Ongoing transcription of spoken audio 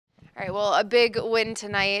All right, well, a big win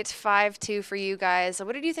tonight, 5-2 for you guys.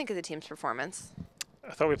 What did you think of the team's performance?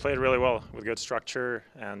 I thought we played really well with good structure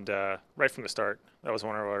and right from the start. That was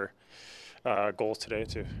one of our goals today,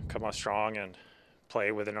 to come out strong and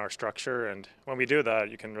play within our structure. And when we do that,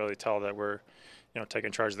 you can really tell that we're,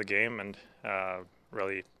 taking charge of the game and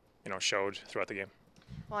really, showed throughout the game.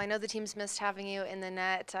 Well, I know the team's missed having you in the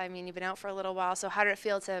net. I mean, you've been out for a little while, so how did it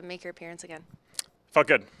feel to make your appearance again? Felt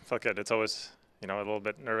good. Felt good. It's always, a little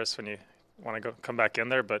bit nervous when you want to come back in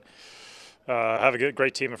there, but I have a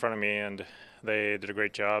great team in front of me, and they did a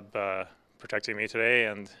great job protecting me today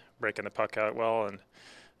and breaking the puck out well and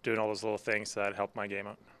doing all those little things that helped my game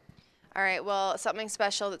out. All right, well, something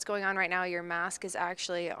special that's going on right now, your mask is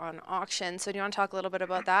actually on auction. So do you want to talk a little bit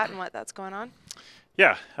about that and what that's going on?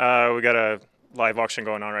 Yeah, we got a live auction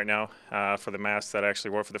going on right now for the mask that I actually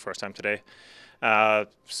wore for the first time today.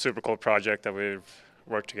 Super cool project that we've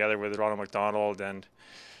worked together with Ronald McDonald and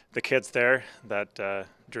the kids there that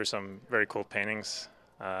drew some very cool paintings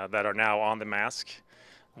that are now on the mask,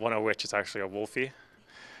 one of which is actually a wolfie.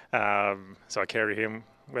 So I carry him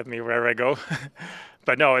with me wherever I go.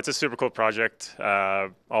 But no, it's a super cool project.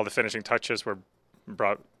 All the finishing touches were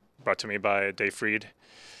brought to me by Dave Freed.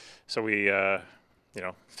 So we,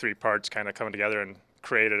 three parts kind of coming together and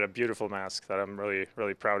created a beautiful mask that I'm really,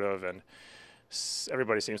 really proud of, and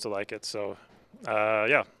everybody seems to like it. So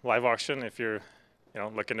yeah, live auction. If you're,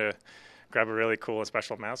 looking to grab a really cool and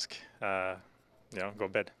special mask, go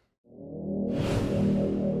bid.